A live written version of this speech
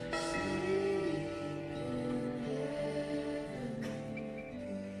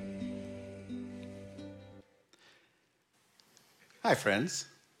Hi, friends.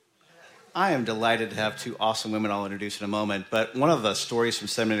 I am delighted to have two awesome women I'll introduce in a moment. But one of the stories from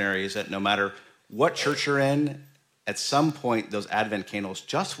seminary is that no matter what church you're in, at some point those Advent candles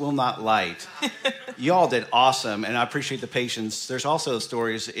just will not light. Y'all did awesome, and I appreciate the patience. There's also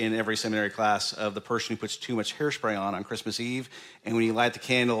stories in every seminary class of the person who puts too much hairspray on Christmas Eve, and when you light the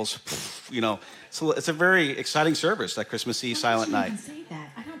candles, so it's a very exciting service, that Christmas Eve silent night. Say that.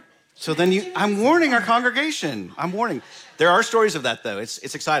 So then I'm warning our congregation. I'm warning. There are stories of that, though.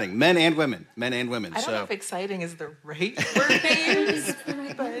 It's exciting. Men and women. I don't know if exciting is the right word to use.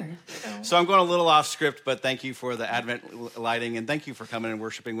 So I'm going a little off script, but thank you for the Advent lighting, and thank you for coming and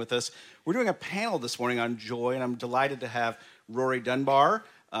worshiping with us. We're doing a panel this morning on joy, and I'm delighted to have Rory Dunbar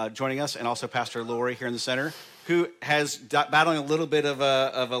joining us, and also Pastor Lori here in the center, who has battling a little bit of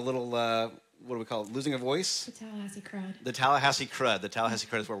a little... what do we call it? Losing a voice? The Tallahassee crud. The Tallahassee crud. The Tallahassee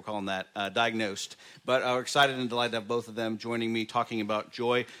crud is what we're calling that, diagnosed. But we're excited and delighted to have both of them joining me talking about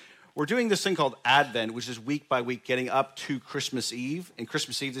joy. We're doing this thing called Advent, which is week by week getting up to Christmas Eve. And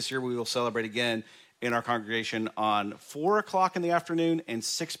Christmas Eve this year we will celebrate again in our congregation on 4 o'clock in the afternoon and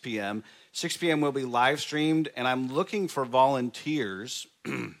 6 p.m. 6 p.m. will be live streamed, and I'm looking for volunteers.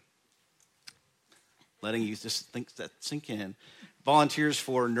 Letting you just think that sink in. Volunteers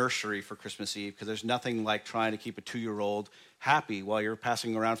for nursery for Christmas Eve, because there's nothing like trying to keep a 2-year-old happy while you're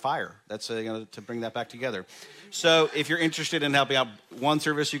passing around fire. That's to bring that back together. So if you're interested in helping out, one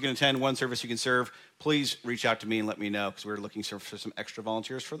service you can attend, one service you can serve, please reach out to me and let me know, because we're looking for some extra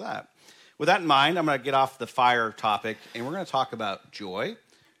volunteers for that. With that in mind, I'm going to get off the fire topic, and we're going to talk about joy.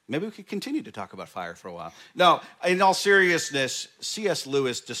 Maybe we could continue to talk about fire for a while. No, in all seriousness, C.S.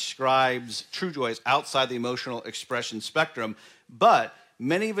 Lewis describes true joy as outside the emotional expression spectrum, but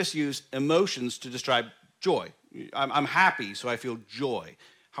many of us use emotions to describe joy. I'm happy, so I feel joy.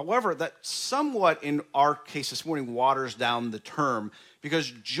 However, that somewhat, in our case this morning, waters down the term,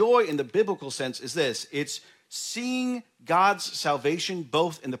 because joy in the biblical sense is this: it's seeing God's salvation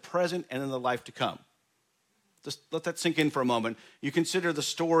both in the present and in the life to come. Just let that sink in for a moment. You consider the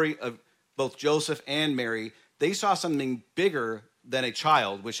story of both Joseph and Mary. They saw something bigger than a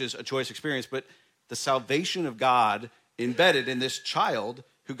child, which is a joyous experience, but the salvation of God embedded in this child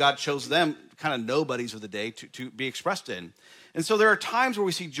who God chose them, kind of nobodies of the day, to be expressed in. And so there are times where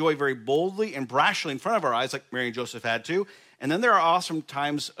we see joy very boldly and brashly in front of our eyes, like Mary and Joseph had to. And then there are awesome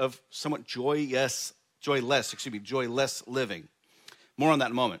times of somewhat joyless living. More on that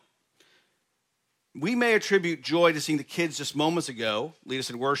in a moment. We may attribute joy to seeing the kids just moments ago lead us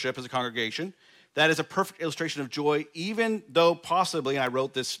in worship as a congregation. That is a perfect illustration of joy, even though possibly, and I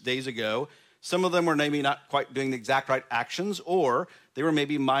wrote this days ago, some of them were maybe not quite doing the exact right actions, or they were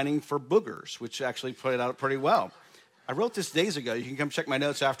maybe mining for boogers, which actually played out pretty well. I wrote this days ago. You can come check my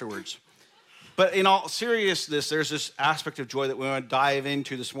notes afterwards. But in all seriousness, there's this aspect of joy that we want to dive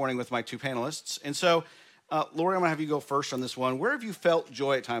into this morning with my two panelists. And so, Lori, I'm going to have you go first on this one. Where have you felt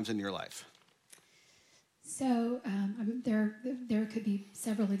joy at times in your life? So there could be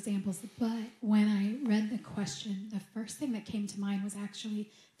several examples, but when I read the question, the first thing that came to mind was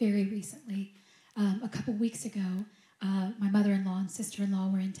actually very recently. A couple weeks ago, my mother-in-law and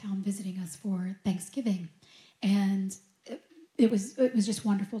sister-in-law were in town visiting us for Thanksgiving, and it was just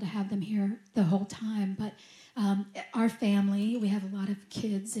wonderful to have them here the whole time. But our family, we have a lot of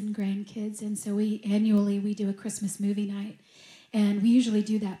kids and grandkids, and so annually we do a Christmas movie night, and we usually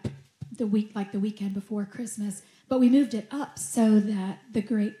do that the weekend before Christmas, but we moved it up so that the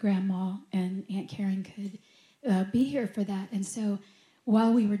great-grandma and Aunt Karen could be here for that. And so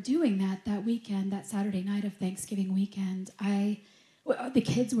while we were doing that weekend, that Saturday night of Thanksgiving weekend, the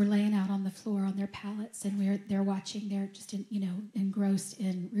kids were laying out on the floor on their pallets, and they're watching. They're just engrossed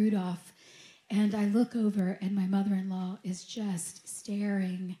in Rudolph. And I look over, and my mother-in-law is just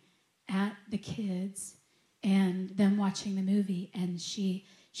staring at the kids and them watching the movie, and she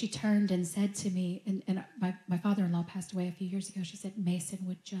turned and said to me, and my father-in-law passed away a few years ago. She said, Mason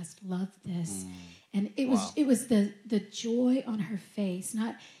would just love this. And it was the joy on her face.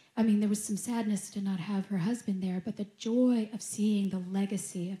 There was some sadness to not have her husband there, but the joy of seeing the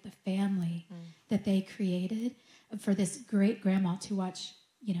legacy of the family that they created for this great grandma to watch,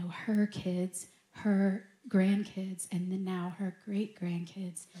 her kids, her grandkids, and then now her great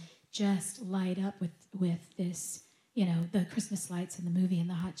grandkids just light up with this, the Christmas lights and the movie and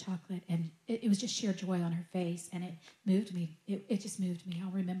the hot chocolate. And it was just sheer joy on her face. And it moved me. It just moved me.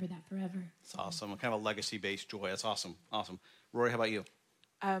 I'll remember that forever. It's awesome. Kind of a legacy-based joy. That's awesome. Awesome. Rory, how about you?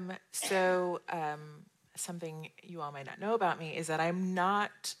 Something you all might not know about me is that I'm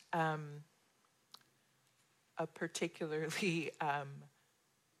not a particularly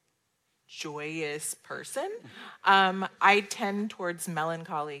joyous person. I tend towards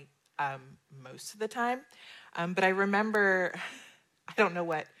melancholy most of the time. But I remember, I don't know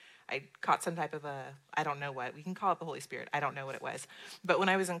what, I caught some type of I don't know what, we can call it the Holy Spirit. I don't know what it was. But when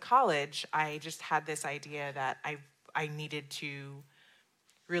I was in college, I just had this idea that I needed to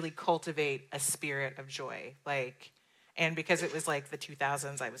really cultivate a spirit of joy. And because it was like the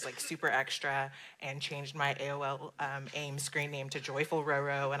 2000s, I was like super extra and changed my AOL AIM screen name to Joyful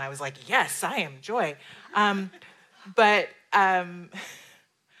Roro. And I was like, yes, I am joy. But I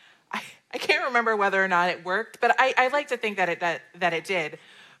can't remember whether or not it worked, but I like to think that it did.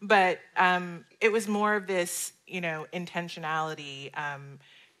 But it was more of this, intentionality,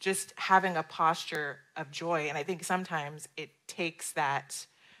 just having a posture of joy. And I think sometimes it takes that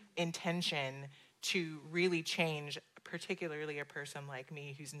intention to really change, particularly a person like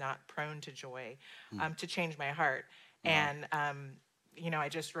me who's not prone to joy, to change my heart. Wow. And, I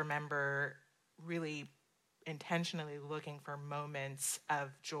just remember really intentionally looking for moments of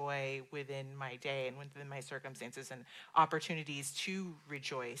joy within my day and within my circumstances and opportunities to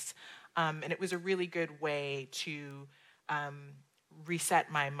rejoice. And it was a really good way to reset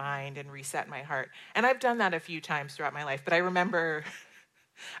my mind and reset my heart. And I've done that a few times throughout my life, but I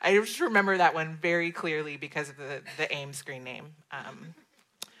just remember that one very clearly because of the AIM screen name.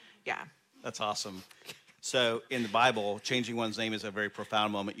 Yeah. That's awesome. So in the Bible, changing one's name is a very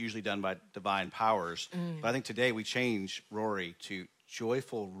profound moment, usually done by divine powers. But I think today we change Rory to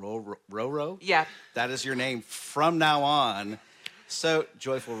Joyful Roro. Yeah. That is your name from now on. So,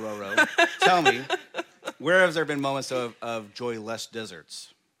 Joyful Roro, tell me, where has there been moments of joyless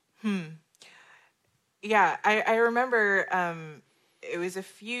deserts? Yeah, I remember it was a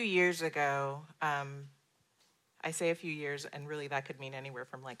few years ago. I say a few years, and really that could mean anywhere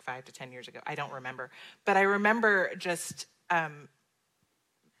from like 5 to 10 years ago. I don't remember. But I remember just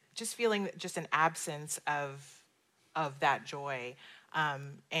feeling just an absence of that joy.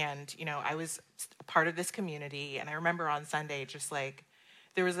 And, I was a part of this community, and I remember on Sunday just like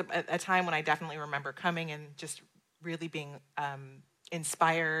there was a time when I definitely remember coming and just really being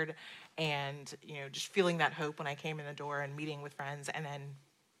inspired and, just feeling that hope when I came in the door and meeting with friends, and then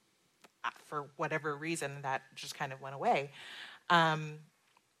for whatever reason, that just kind of went away. And,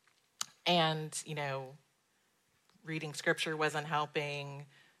 reading scripture wasn't helping,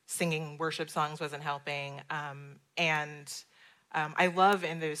 singing worship songs wasn't helping. I love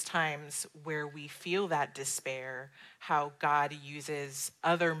in those times where we feel that despair, how God uses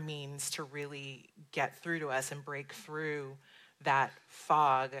other means to really get through to us and break through that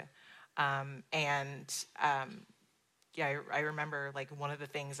fog. Yeah, I remember like one of the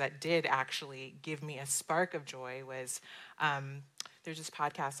things that did actually give me a spark of joy was there's this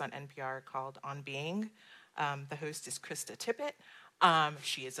podcast on NPR called On Being. The host is Krista Tippett.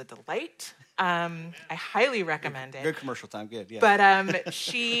 She is a delight. I highly recommend it. Good commercial time, good, yeah. But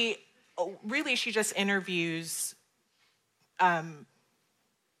she just interviews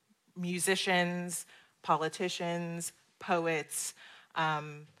musicians, politicians, poets,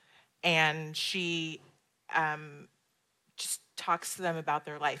 and she just talks to them about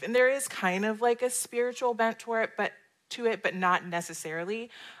their life. And there is kind of like a spiritual bent to it, but not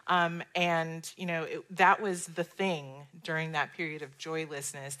necessarily. That was the thing during that period of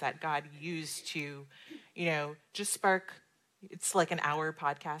joylessness that God used to, just spark. It's like an hour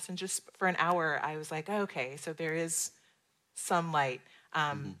podcast. And just for an hour, I was like, okay, so there is some light.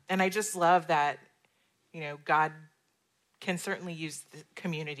 And I just love that, God can certainly use the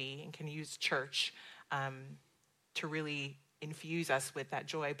community and can use church to really infuse us with that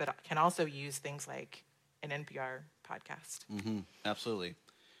joy, but can also use things like an NPR podcast. Absolutely.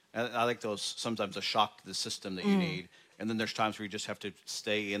 I like those, sometimes a shock to the system that you need. And then there's times where you just have to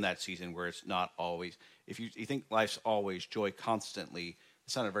stay in that season where it's not always, if you think life's always joy constantly,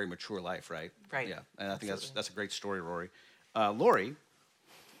 it's not a very mature life, right? Right. Yeah. And I think that's a great story, Rory. Lori,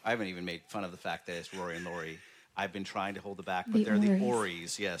 I haven't even made fun of the fact that it's Rory and Lori. I've been trying to hold it back, but they're the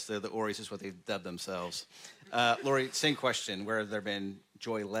Ories. Yes, they're the Ories is what they dub themselves. Lori, same question. Where have there been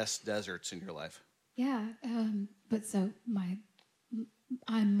joyless deserts in your life? Yeah, but so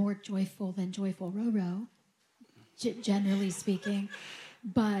I'm more joyful than Joyful Roro, generally speaking.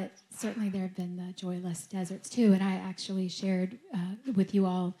 But certainly there have been the joyless deserts too. And I actually shared with you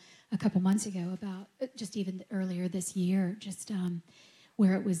all a couple months ago about just even earlier this year, just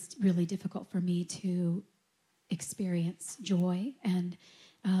where it was really difficult for me to experience joy. And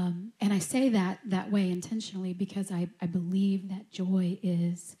I say that way intentionally because I believe that joy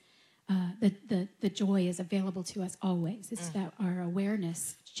is the joy is available to us always. It's that our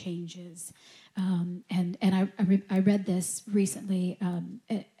awareness changes. And I read this recently,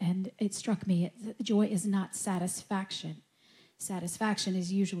 and it struck me. Joy is not satisfaction. Satisfaction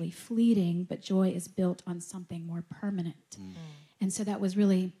is usually fleeting, but joy is built on something more permanent. And so that was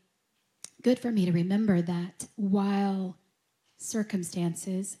really good for me to remember that while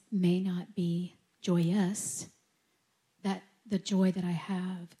circumstances may not be joyous, that the joy that I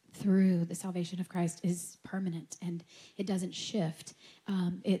have through the salvation of Christ is permanent and it doesn't shift.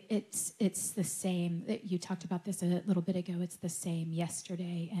 It's the same. You talked about this a little bit ago. It's the same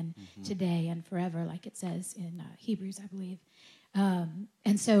yesterday and today and forever, like it says in Hebrews, I believe.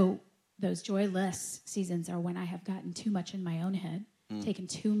 And so those joyless seasons are when I have gotten too much in my own head, taken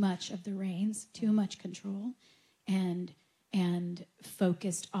too much of the reins, too much control, and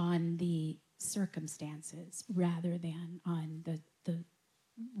focused on the circumstances rather than on the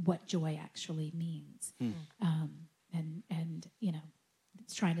what joy actually means. And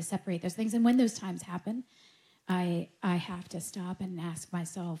it's trying to separate those things. And when those times happen, I have to stop and ask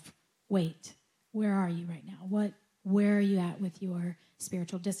myself, wait, where are you right now? Where are you at with your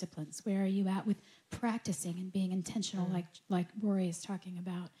spiritual disciplines? Where are you at with practicing and being intentional, like Rory is talking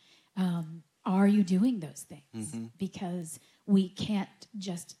about? Are you doing those things? Because we can't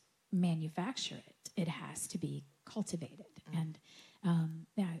just manufacture it. It has to be cultivated. And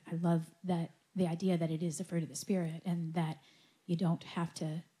I love that the idea that it is a fruit of the Spirit and that you don't have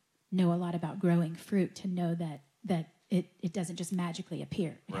to know a lot about growing fruit to know that it doesn't just magically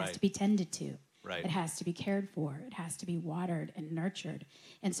appear. It has to be tended to. Right. It has to be cared for. It has to be watered and nurtured.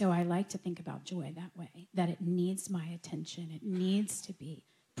 And so I like to think about joy that way, that it needs my attention. It needs to be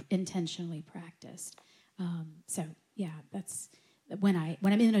intentionally practiced. So yeah, that's when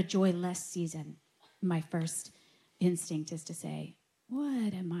I'm in a joyless season, my first instinct is to say,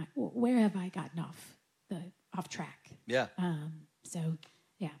 where have I gotten off track? Yeah. So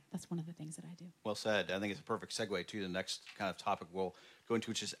yeah, that's one of the things that I do. Well said. I think it's a perfect segue to the next kind of topic we'll go into,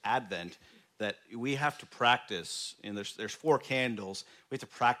 which is Advent, that we have to practice, and there's 4 candles. We have to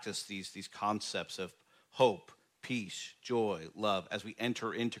practice these concepts of hope, peace, joy, love as we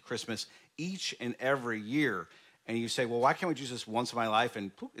enter into Christmas each and every year. And you say, well, why can't we do this once in my life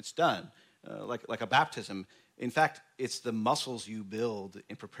and poof, it's done, like a baptism? In fact, it's the muscles you build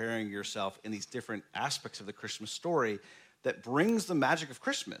in preparing yourself in these different aspects of the Christmas story that brings the magic of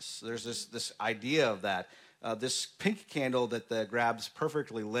Christmas. There's this idea of that. This pink candle that Grab's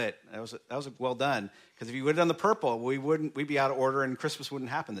perfectly lit, that was well done. Because if you would have done the purple, we'd be out of order and Christmas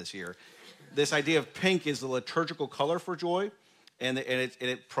wouldn't happen this year. This idea of pink is the liturgical color for joy, and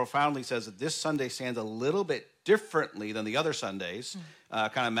it profoundly says that this Sunday stands a little bit differently than the other Sundays.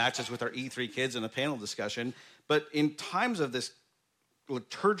 Kind of matches with our E3 kids in a panel discussion. But in times of this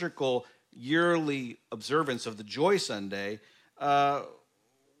liturgical yearly observance of the Joy Sunday,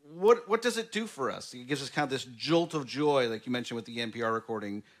 what does it do for us? It gives us kind of this jolt of joy, like you mentioned with the NPR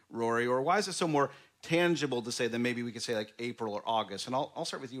recording, Rory. Or why is it so more tangible to say than maybe we could say like April or August? And I'll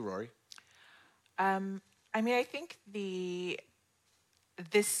start with you, Rory. I think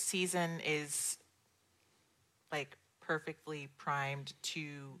this season is like perfectly primed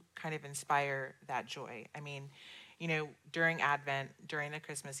to kind of inspire that joy. I mean, during Advent, during the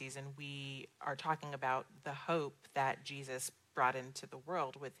Christmas season, we are talking about the hope that Jesus brought into the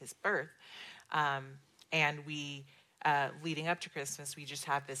world with his birth. And we, leading up to Christmas, we just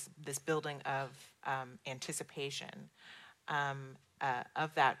have this building of anticipation of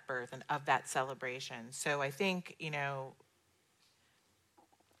that birth and of that celebration. So I think,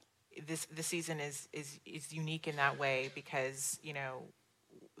 this season is unique in that way because,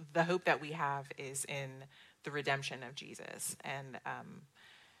 the hope that we have is in the redemption of Jesus and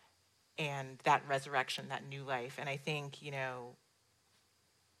that resurrection, that new life. And I think,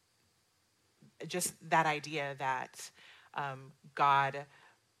 just that idea that God,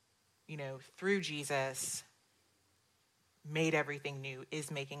 through Jesus made everything new, is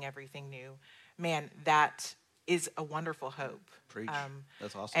making everything new. Man, that is a wonderful hope. Preach.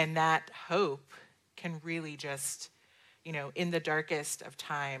 That's awesome. And that hope can really just, in the darkest of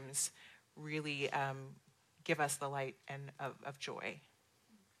times, really give us the light and of joy.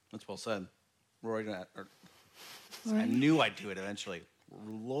 That's well said. Rory, I knew I'd do it eventually.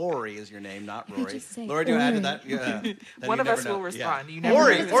 Lori is your name, not Rory. Lori, do you add to that? Yeah. One of us will respond. Yeah.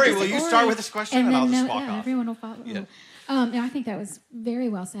 Ori, will you start with this question and I'll just walk off? Everyone will follow. Yeah. I think that was very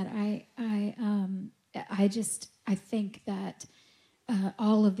well said. I think that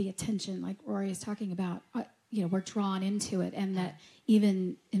all of the attention, like Rory is talking about, we're drawn into it, and that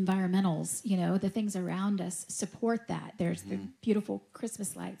even environmentals, the things around us support that. There's the beautiful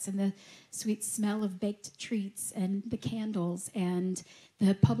Christmas lights and the sweet smell of baked treats and the candles and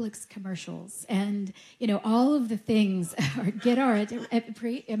the Publix commercials and, all of the things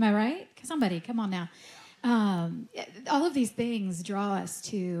am I right? Somebody, come on now. All of these things draw us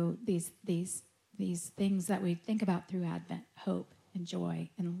to these things that we think about through Advent: hope and joy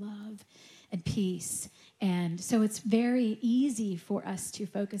and love and peace. And so it's very easy for us to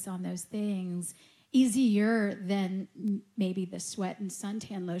focus on those things, easier than maybe the sweat and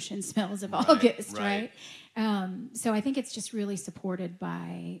suntan lotion smells of August, right? So I think it's just really supported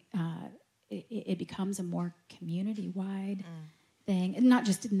by, it becomes a more community-wide thing, and not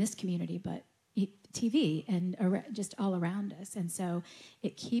just in this community, but TV and just all around us. And so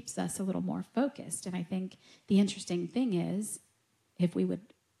it keeps us a little more focused. And I think the interesting thing is, if we would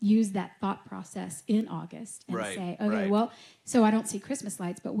use that thought process in August and say, okay, well, so I don't see Christmas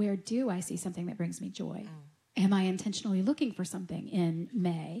lights, but where do I see something that brings me joy? Am I intentionally looking for something in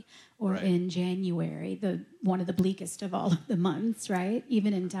May or in January, one of the bleakest of all of the months, right?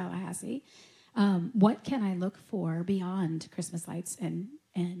 Even in Tallahassee. What can I look for beyond Christmas lights and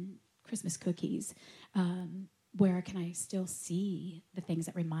Christmas cookies? Where can I still see the things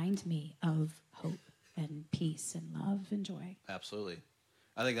that remind me of hope and peace and love and joy? Absolutely.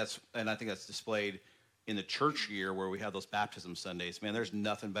 I think that's displayed in the church year where we have those baptism Sundays. Man, there's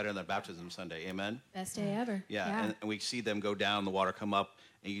nothing better than a baptism Sunday. Amen? Best day ever. Yeah. And we see them go down, the water come up,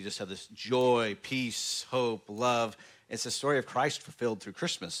 and you just have this joy, peace, hope, love. It's the story of Christ fulfilled through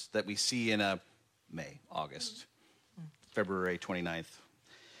Christmas that we see in May, August, February 29th.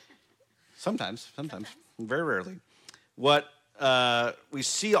 Sometimes, very rarely. What we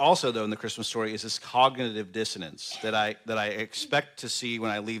see also, though, in the Christmas story is this cognitive dissonance that I expect to see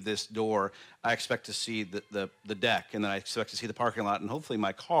when I leave this door. I expect to see the deck, and then I expect to see the parking lot, and hopefully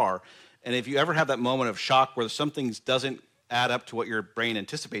my car. And if you ever have that moment of shock where something doesn't add up to what your brain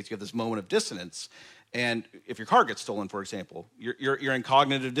anticipates, you have this moment of dissonance. And if your car gets stolen, for example, you're in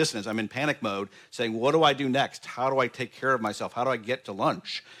cognitive dissonance. I'm in panic mode, saying, what do I do next? How do I take care of myself? How do I get to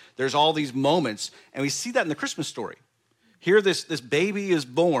lunch? There's all these moments, and we see that in the Christmas story. Here, this baby is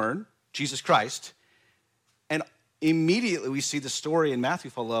born, Jesus Christ, and immediately we see the story in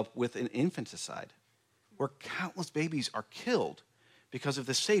Matthew follow up with an infanticide, where countless babies are killed because of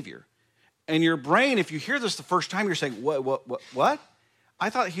the Savior. And your brain, if you hear this the first time, you're saying, what? I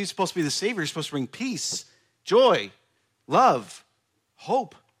thought he's supposed to be the Savior. He's supposed to bring peace, joy, love,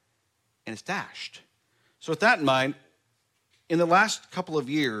 hope, and it's dashed. So with that in mind, in the last couple of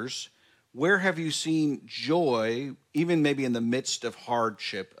years, where have you seen joy, even maybe in the midst of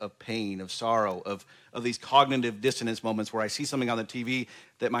hardship, of pain, of sorrow, of these cognitive dissonance moments where I see something on the TV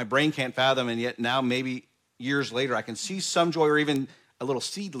that my brain can't fathom, and yet now maybe years later I can see some joy or even a little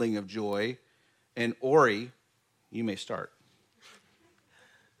seedling of joy? And Ori, you may start.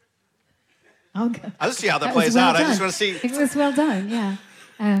 I'll go. I'll just see how that plays out. Done. I just want to see. It was well done, yeah.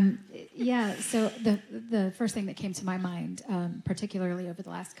 So the first thing that came to my mind, particularly over the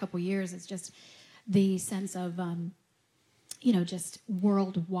last couple years, is just the sense of, just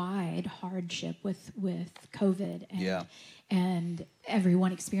worldwide hardship with COVID and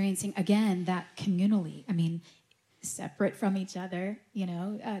everyone experiencing, again, that communally. I mean, separate from each other,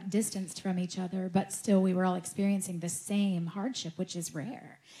 distanced from each other, but still we were all experiencing the same hardship, which is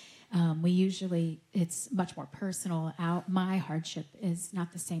rare. It's much more personal. My hardship is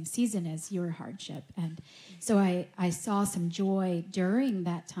not the same season as your hardship. And so I saw some joy during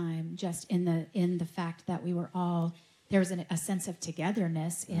that time, just in the fact that we were all, there was a sense of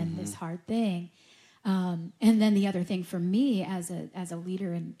togetherness in this hard thing. And then the other thing for me as a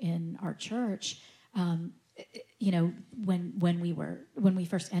leader in our church, when we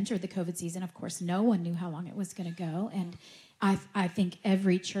first entered the COVID season, of course, no one knew how long it was going to go. And I think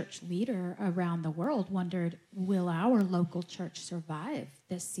every church leader around the world wondered, will our local church survive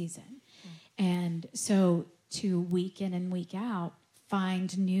this season? And so to week in and week out,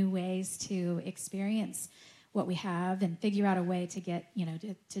 find new ways to experience what we have and figure out a way to get,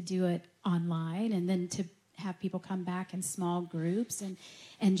 to do it online, and then to have people come back in small groups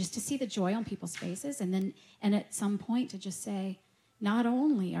and just to see the joy on people's faces. And at some point to just say, not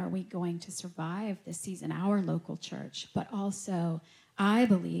only are we going to survive this season, our local church, but also I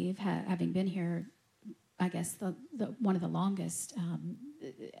believe, having been here, I guess the one of the longest,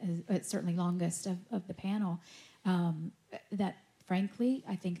 certainly longest of the panel, that frankly,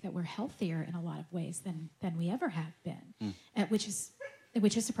 I think that we're healthier in a lot of ways than we ever have been, which is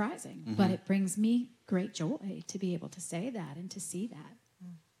surprising. But it brings me great joy to be able to say that and to see that.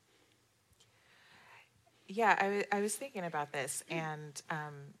 Yeah, I was thinking about this, and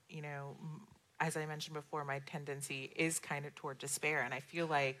you know, as I mentioned before, my tendency is kind of toward despair, and I feel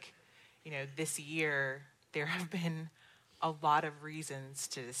like, you know, this year there have been a lot of reasons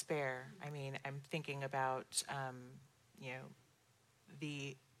to despair. I mean, I'm thinking about, you know,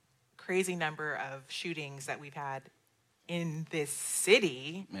 the crazy number of shootings that we've had in this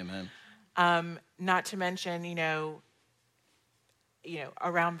city. Amen. Not to mention,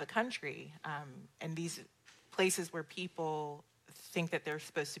 around the country, and these places where people think that they're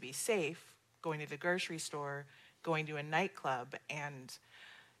supposed to be safe, going to the grocery store, going to a nightclub, and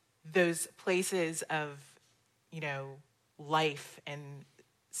those places of, life and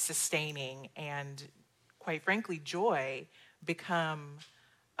sustaining and, quite frankly, joy become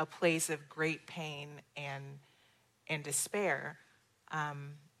a place of great pain and despair.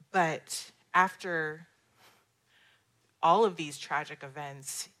 But after all of these tragic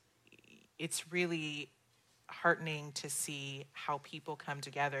events, it's really heartening to see how people come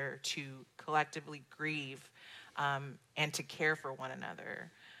together to collectively grieve and to care for one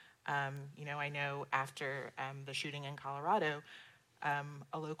another. I know after the shooting in Colorado,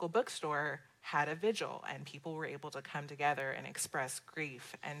 a local bookstore had a vigil and people were able to come together and express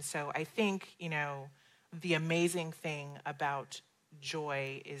grief. And so I think, the amazing thing about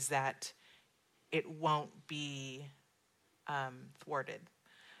joy is that it won't be thwarted.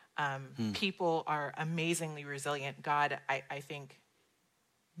 People are amazingly resilient. God, I think,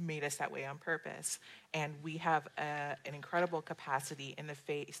 made us that way on purpose. And we have an incredible capacity in the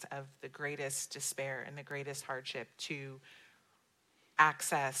face of the greatest despair and the greatest hardship to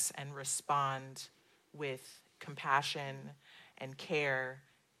access and respond with compassion and care,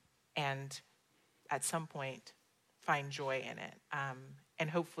 and at some point find joy in it. And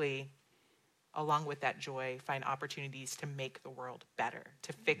hopefully, along with that joy, find opportunities to make the world better,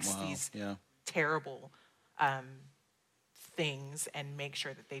 to fix these terrible things and make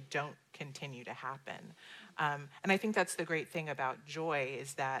sure that they don't continue to happen. And I think that's the great thing about joy,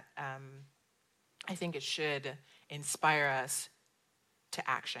 is that I think it should inspire us to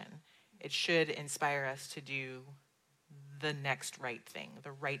action. It should inspire us to do the next right thing,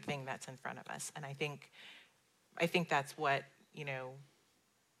 the right thing that's in front of us. And I think that's what,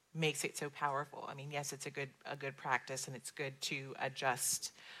 makes it so powerful. I mean, yes, it's a good practice, and it's good to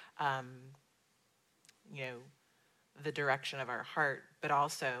adjust, the direction of our heart. But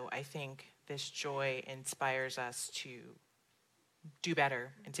also, I think this joy inspires us to do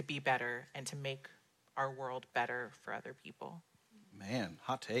better and to be better and to make our world better for other people. Man,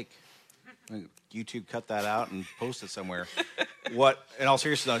 hot take. YouTube cut that out and post it somewhere. What, in all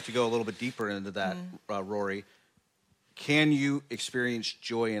seriousness, to go a little bit deeper into that, Rory, can you experience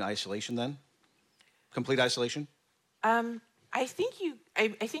joy in isolation then? Complete isolation? I think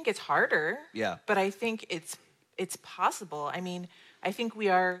it's harder. Yeah. But I think it's possible. I mean, I think we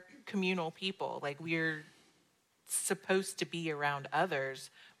are communal people. Like, we're supposed to be around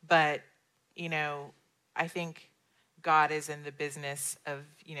others, but I think God is in the business of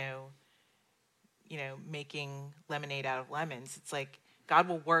making lemonade out of lemons. It's like God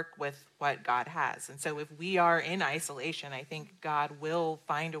will work with what God has. And so if we are in isolation, I think God will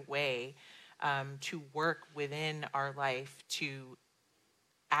find a way to work within our life to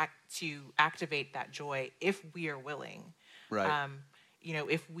activate that joy if we are willing. Right.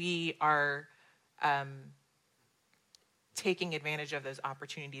 If we are taking advantage of those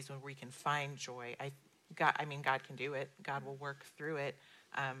opportunities when we can find joy, God can do it. God will work through it.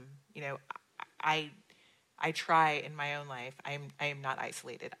 I try in my own life. I am not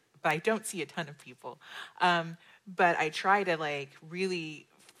isolated, but I don't see a ton of people. But I try to really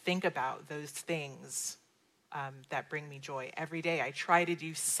think about those things that bring me joy every day. I try to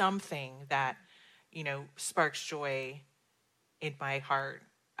do something that sparks joy in my heart.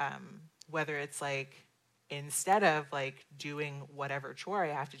 Whether it's instead of doing whatever chore I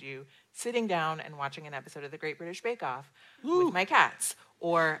have to do, sitting down and watching an episode of The Great British Bake Off with my cats,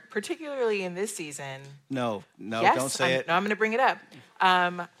 or particularly in this season. No, yes, don't say it. No, I'm going to bring it up.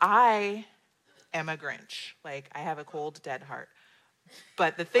 I am a Grinch. I have a cold, dead heart.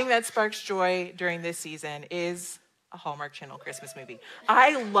 But the thing that sparks joy during this season is a Hallmark Channel Christmas movie.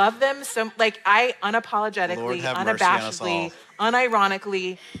 I love them so. I unapologetically, unabashedly,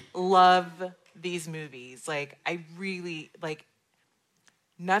 unironically love these movies. I really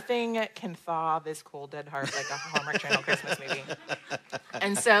nothing can thaw this cold dead heart like a Hallmark Channel Christmas movie.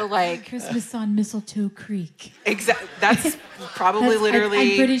 And so Christmas on Mistletoe Creek. Exactly. That's probably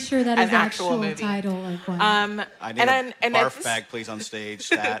literally. I'm pretty sure that is an actual movie. Title of one. I need a barf bag, please, on stage.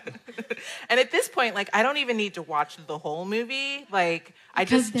 Stat. And at this point, like, I don't even need to watch the whole movie. Like,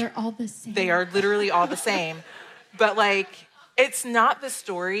 Because they're all the same. they are literally all the same. But, like, it's not the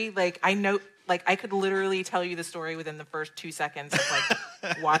story. Like, I know, like, I could literally tell you the story within the first 2 seconds of,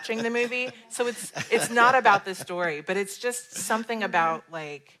 like, watching the movie. So it's not about the story, but it's just something about,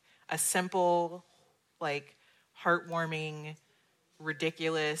 like, a simple, like, heartwarming,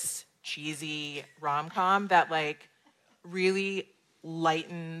 ridiculous, cheesy rom-com that, like, really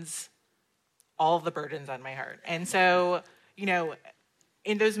lightens all the burdens on my heart. And so, you know,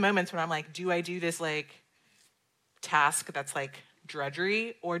 in those moments when I'm like, do I do this, like, task that's, like,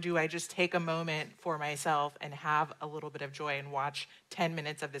 drudgery, or do I just take a moment for myself and have a little bit of joy and watch 10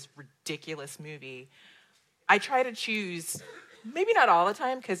 minutes of this ridiculous movie? I try to choose, maybe not all the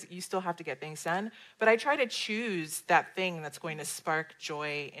time, because you still have to get things done, but I try to choose that thing that's going to spark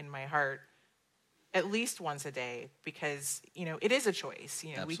joy in my heart at least once a day, because, you know, it is a choice.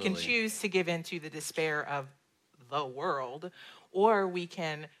 You know, we can choose to give into the despair of the world, or we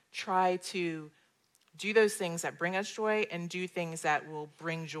can try to do those things that bring us joy and do things that will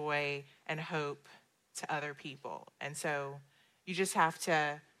bring joy and hope to other people. And so you just have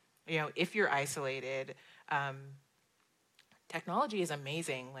to, you know, if you're isolated, technology is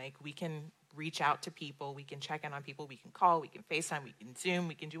amazing. Like, we can reach out to people, we can check in on people, we can call, we can FaceTime, we can Zoom,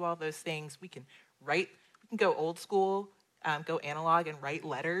 we can do all those things. We can write, we can go old school, go analog and write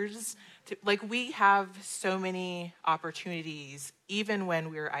letters. Like, we have so many opportunities, even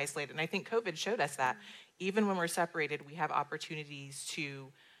when we're isolated. And I think COVID showed us that. Even when we're separated, we have opportunities to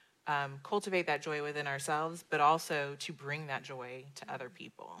cultivate that joy within ourselves, but also to bring that joy to other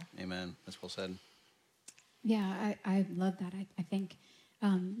people. Amen. That's well said. Yeah, I love that. I think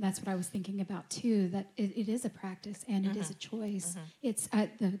that's what I was thinking about too, that it is a practice and it is a choice. It's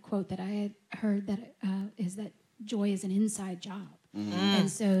the quote that I had heard that is that joy is an inside job. And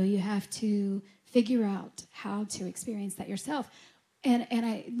so you have to figure out how to experience that yourself. And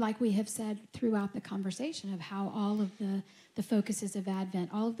I, like we have said throughout the conversation, of how all of the focuses of Advent,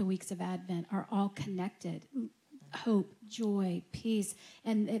 all of the weeks of Advent are all connected. Hope, joy, peace,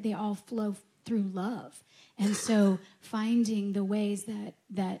 and they all flow through love. And so finding the ways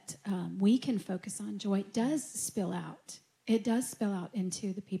that we can focus on joy does spill out. It does spill out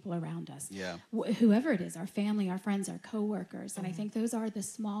into the people around us. Yeah. Whoever it is, our family, our friends, our coworkers. And I think those are the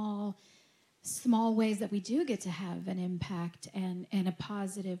small ways that we do get to have an impact and a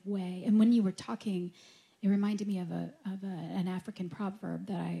positive way. And when you were talking, it reminded me of an African proverb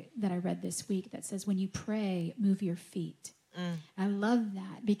that I read this week that says, when you pray, move your feet. I love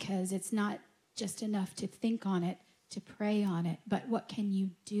that, because it's not just enough to think on it, to pray on it, but what can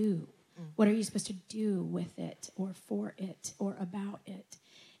you do? What are you supposed to do with it, or for it, or about it?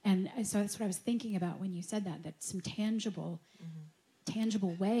 And so that's what I was thinking about when you said that some tangible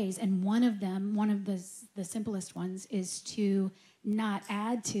ways. And one of the simplest ones, is to not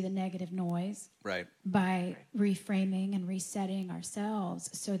add to the negative noise, Right. by reframing and resetting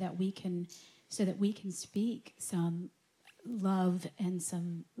ourselves so that we can speak some love and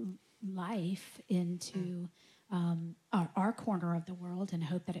some life into our corner of the world, and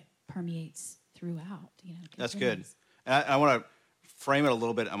hope that it permeates throughout. You know, That's good. And I want to frame it a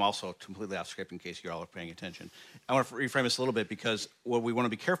little bit. I'm also completely off script in case you all are paying attention. I want to reframe this a little bit, because what we want to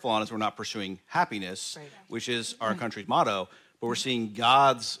be careful on is we're not pursuing happiness, Right. which is our country's motto, but we're seeing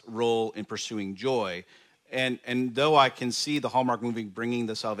God's role in pursuing joy. And though I can see the Hallmark movie bringing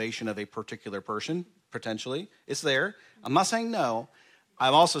the salvation of a particular person, potentially, it's there. I'm not saying no.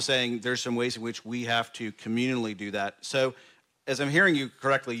 I'm also saying there's some ways in which we have to communally do that. So as I'm hearing you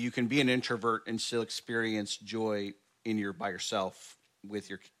correctly, you can be an introvert and still experience joy by yourself with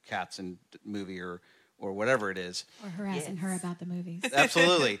your cats and movie or whatever it is. Or harassing her about the movies.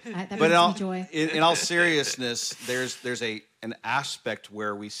 Absolutely. That But brings me joy. in all seriousness, there's an aspect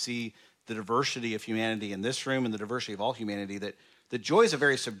where we see the diversity of humanity in this room and the diversity of all humanity, that the joy is a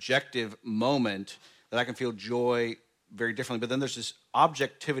very subjective moment, that I can feel joy very differently. But then there's this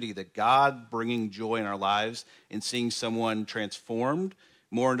objectivity that God bringing joy in our lives and seeing someone transformed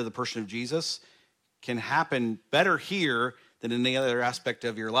more into the person of Jesus can happen better here than in any other aspect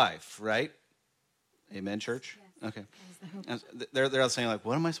of your life, right? Amen, church? Yes. Okay. And they're saying, like,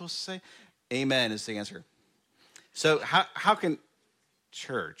 what am I supposed to say? Amen is the answer. So how can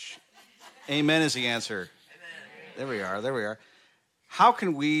church? Amen is the answer. There we are. How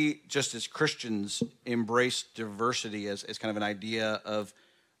can we, just as Christians, embrace diversity as kind of an idea of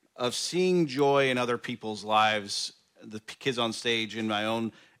seeing joy in other people's lives, the kids on stage, in my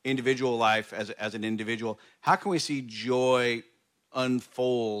own individual life as an individual? How can we see joy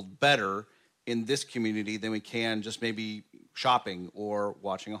unfold better in this community than we can just maybe shopping or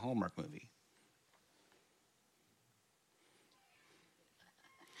watching a Hallmark movie?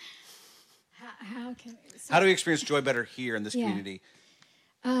 How can How do we experience joy better here in this Yeah. community?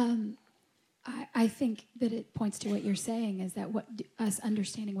 I think that it points to what you're saying is that us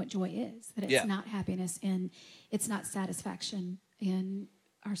understanding what joy is, that it's Yeah. not happiness and it's not satisfaction in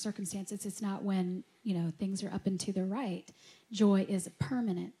our circumstances. It's not when, things are up and to the right. Joy is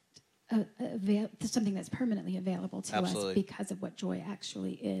permanent, something that's permanently available to Absolutely. us because of what joy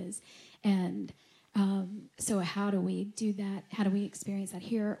actually is. And so how do we do that? How do we experience that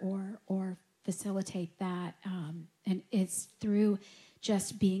here or facilitate that? And it's through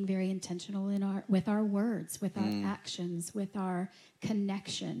just being very intentional with our words, with our actions, with our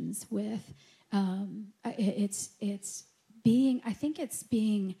connections, with it's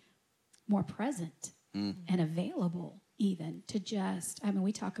being more present and available even to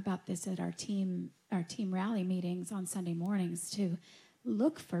we talk about this at our team rally meetings on Sunday mornings, to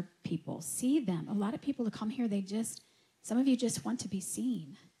look for people, see them. A lot of people who come here, some of you just want to be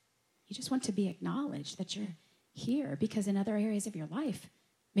seen. You just want to be acknowledged that you're here, because in other areas of your life,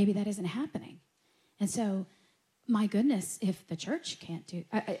 maybe that isn't happening. And so, my goodness, if the church can't do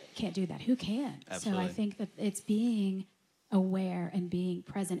that, who can? Absolutely. So I think that it's being aware and being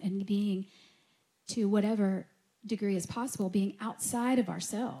present and being, to whatever degree is possible, being outside of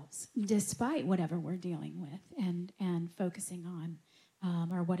ourselves, despite whatever we're dealing with, and focusing on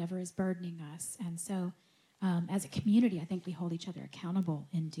or whatever is burdening us. And so, as a community, I think we hold each other accountable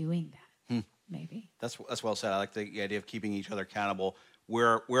in doing that. Maybe. That's well said. I like the idea of keeping each other accountable.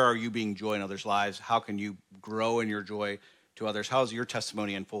 Where are you being joy in others' lives? How can you grow in your joy to others? How is your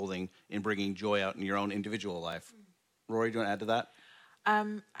testimony unfolding in bringing joy out in your own individual life? Rory, do you want to add to that?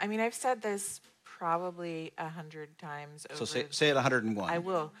 I've said this probably 100 times over. So say it 101. I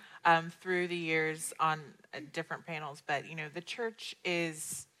will, through the years on different panels. But, the church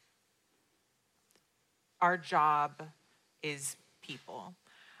is, our job is people.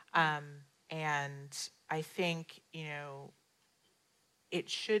 And I think, it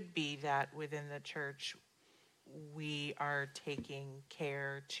should be that within the church, we are taking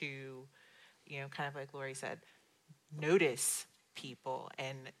care to, kind of like Lori said, notice people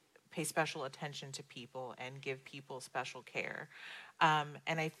and pay special attention to people and give people special care.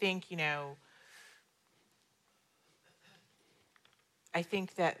 And I think,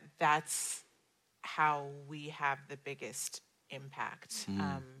 that's how we have the biggest impact.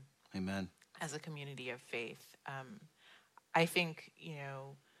 Amen. As a community of faith. I think,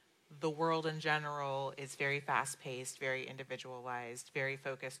 the world in general is very fast-paced, very individualized, very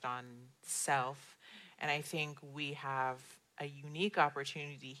focused on self. And I think we have a unique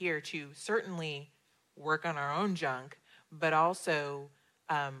opportunity here to certainly work on our own junk, but also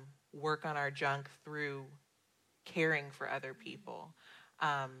work on our junk through caring for other people,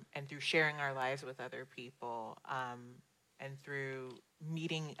 and through sharing our lives with other people, and through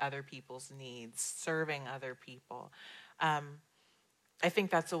meeting other people's needs, serving other people. I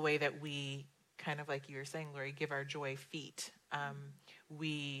think that's a way that we, kind of like you were saying, Lori, give our joy feet.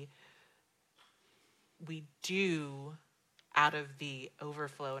 We do, out of the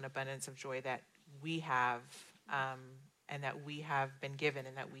overflow and abundance of joy that we have, and that we have been given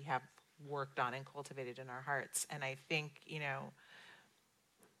and that we have worked on and cultivated in our hearts. And I think,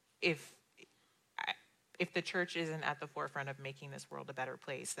 if the church isn't at the forefront of making this world a better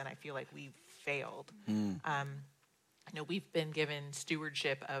place, then I feel like we've failed. We've been given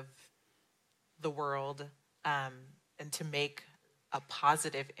stewardship of the world, and to make a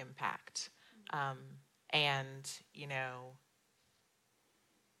positive impact.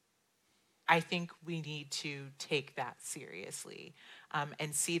 I think we need to take that seriously,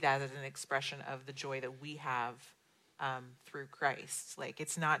 and see that as an expression of the joy that we have through Christ. Like,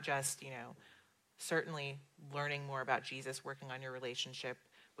 it's not just, certainly learning more about Jesus, working on your relationship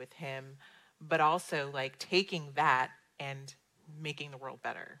with him, but also like taking that and making the world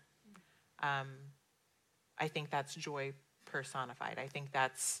better. I think that's joy personified. I think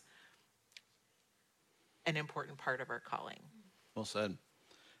that's an important part of our calling. Well said.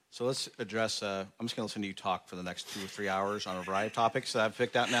 So let's address, I'm just going to listen to you talk for the next 2 or 3 hours on a variety of topics that I've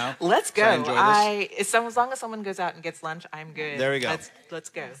picked out now. Let's go. So I enjoy this. As long as someone goes out and gets lunch, I'm good. There we go. Let's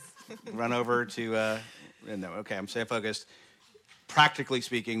go. Run over to, no, okay, I'm staying focused. Practically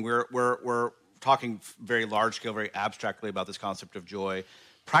speaking, we're talking very large scale, very abstractly about this concept of joy.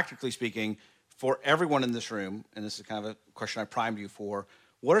 Practically speaking, for everyone in this room, and this is kind of a question I primed you for,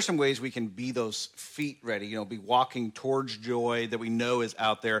 what are some ways we can be those feet ready, be walking towards joy that we know is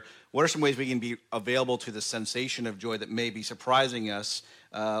out there? What are some ways we can be available to the sensation of joy that may be surprising us,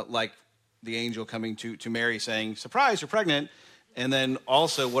 like the angel coming to Mary saying, surprise, you're pregnant. And then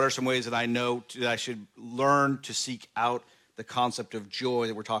also, what are some ways that I know that I should learn to seek out the concept of joy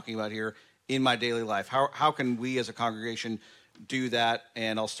that we're talking about here in my daily life? How can we as a congregation do that?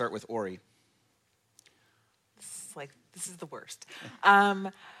 And I'll start with Ori. This is the worst.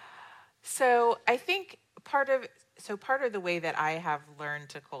 So I think part of the way that I have learned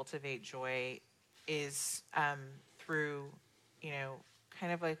to cultivate joy is through,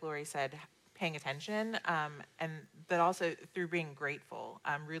 kind of like Lori said, paying attention, but also through being grateful,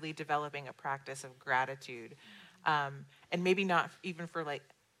 really developing a practice of gratitude, and maybe not even for like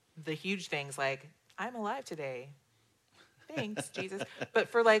the huge things like I'm alive today, thanks Jesus, but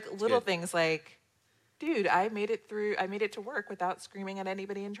for like little things like, dude, I made it to work without screaming at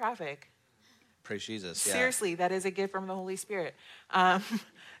anybody in traffic. Praise Jesus. Yeah. Seriously, that is a gift from the Holy Spirit.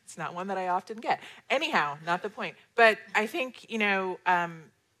 It's not one that I often get. Anyhow, not the point. But I think,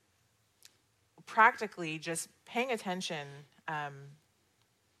 practically just paying attention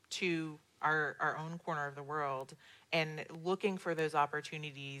to our own corner of the world and looking for those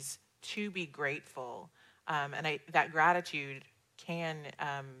opportunities to be grateful. And that gratitude can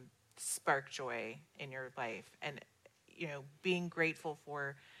spark joy in your life. And, being grateful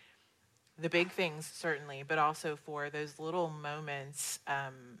for the big things, certainly, but also for those little moments.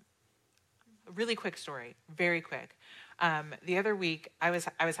 Really quick story, very quick. The other week, I was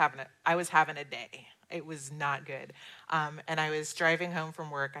having a day. It was not good, and I was driving home from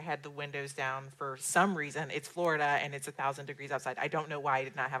work. I had the windows down for some reason. It's Florida, and it's 1,000 degrees outside. I don't know why I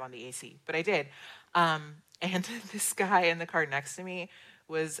did not have on the AC, but I did. And this guy in the car next to me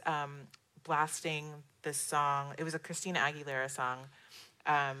was blasting this song. It was a Christina Aguilera song.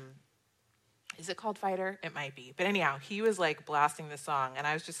 Is it called Fighter? It might be. But anyhow, he was like blasting the song. And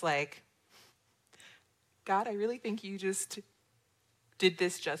I was just like, God, I really think you just did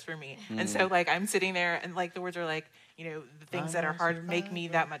this just for me. And so like, I'm sitting there and like the words are like, the things that are hard make me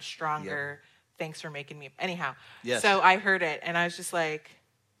that much stronger. Yep. Thanks for making me. Anyhow. Yes. So I heard it and I was just like,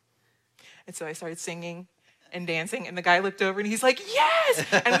 and so I started singing and dancing, and the guy looked over and he's like, yes!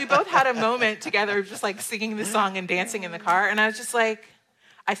 And we both had a moment together of just like singing the song and dancing in the car. And I was just like,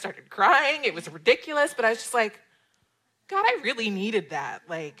 I started crying. It was ridiculous, but I was just like, God, I really needed that.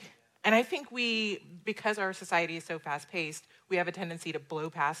 And I think because our society is so fast-paced, we have a tendency to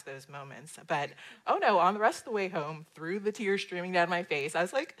blow past those moments. But, oh no, on the rest of the way home, through the tears streaming down my face, I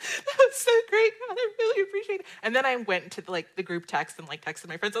was like, that was so great, God, I really appreciate it. And then I went to the group text and texted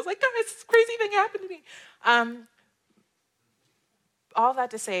my friends. I was like, guys, this crazy thing happened to me. All that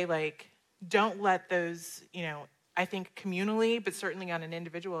to say, don't let those, I think communally, but certainly on an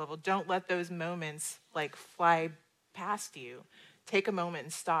individual level, don't let those moments fly past you. Take a moment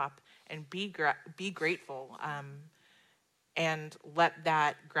and stop and be grateful, and let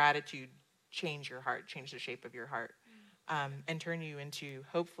that gratitude change your heart, change the shape of your heart, and turn you into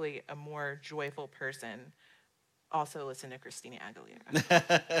hopefully a more joyful person. Also listen to Christina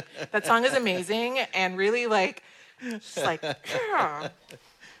Aguilera. That song is amazing and really yeah.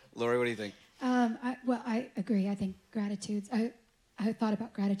 Lori, what do you think? I agree. I think gratitude. I thought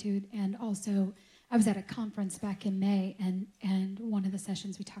about gratitude, and also I was at a conference back in May, and one of the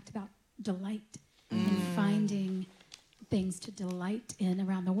sessions we talked about delight and finding things to delight in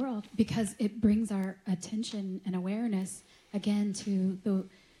around the world, because it brings our attention and awareness again to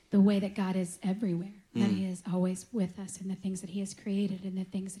the way that God is everywhere, that He is always with us in the things that He has created and the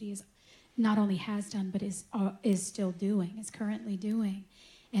things that He is not only has done but is still doing, is currently doing.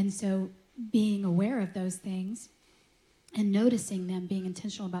 And so being aware of those things and noticing them, being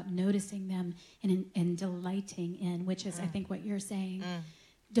intentional about noticing them and delighting in, which is I think what you're saying.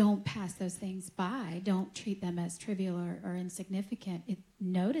 Don't pass those things by. Don't treat them as trivial or insignificant.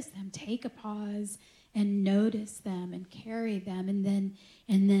 Notice them. Take a pause and notice them and carry them, and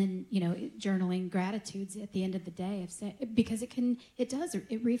then journaling gratitudes at the end of the day, because it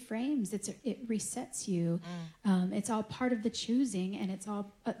reframes. It resets you. It's all part of the choosing, and it's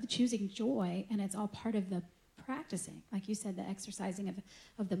all choosing joy, and it's all part of the practicing, like you said, the exercising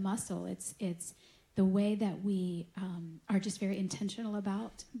of the muscle. It's the way that we are just very intentional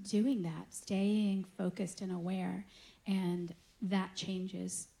about doing that, staying focused and aware, and that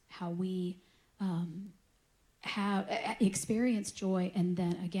changes how we have experience joy, and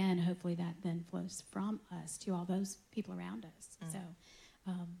then again, hopefully that then flows from us to all those people around us. So,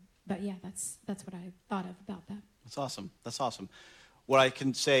 but yeah, that's what I thought of about that. That's awesome. That's awesome. What I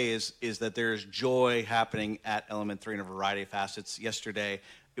can say is that there's joy happening at Element 3 in a variety of facets. Yesterday,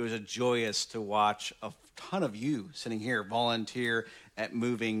 it was joyous to watch a ton of you sitting here volunteer at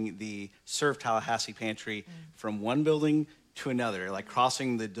moving the Serve Tallahassee pantry from one building to another, like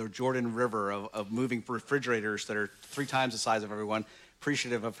crossing the Jordan River of moving refrigerators that are 3 times the size of everyone.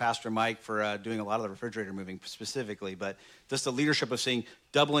 Appreciative of Pastor Mike for doing a lot of the refrigerator moving specifically, but just the leadership of seeing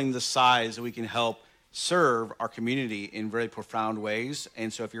doubling the size that we can help serve our community in very profound ways.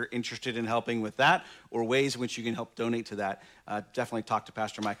 And so if you're interested in helping with that or ways in which you can help donate to that, definitely talk to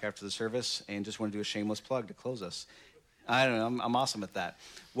Pastor Mike after the service. And just want to do a shameless plug to close us. I don't know, I'm awesome at that.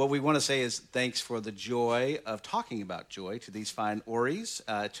 What we want to say is thanks for the joy of talking about joy to these fine Ories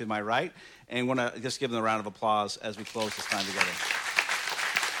to my right, and want to just give them a round of applause as we close this time together.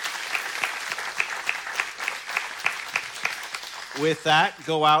 With that,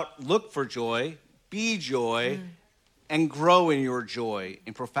 go out, look for joy, be joy, and grow in your joy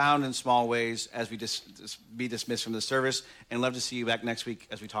in profound and small ways as we be dismissed from the service, and love to see you back next week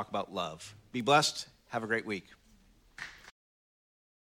as we talk about love. Be blessed. Have a great week.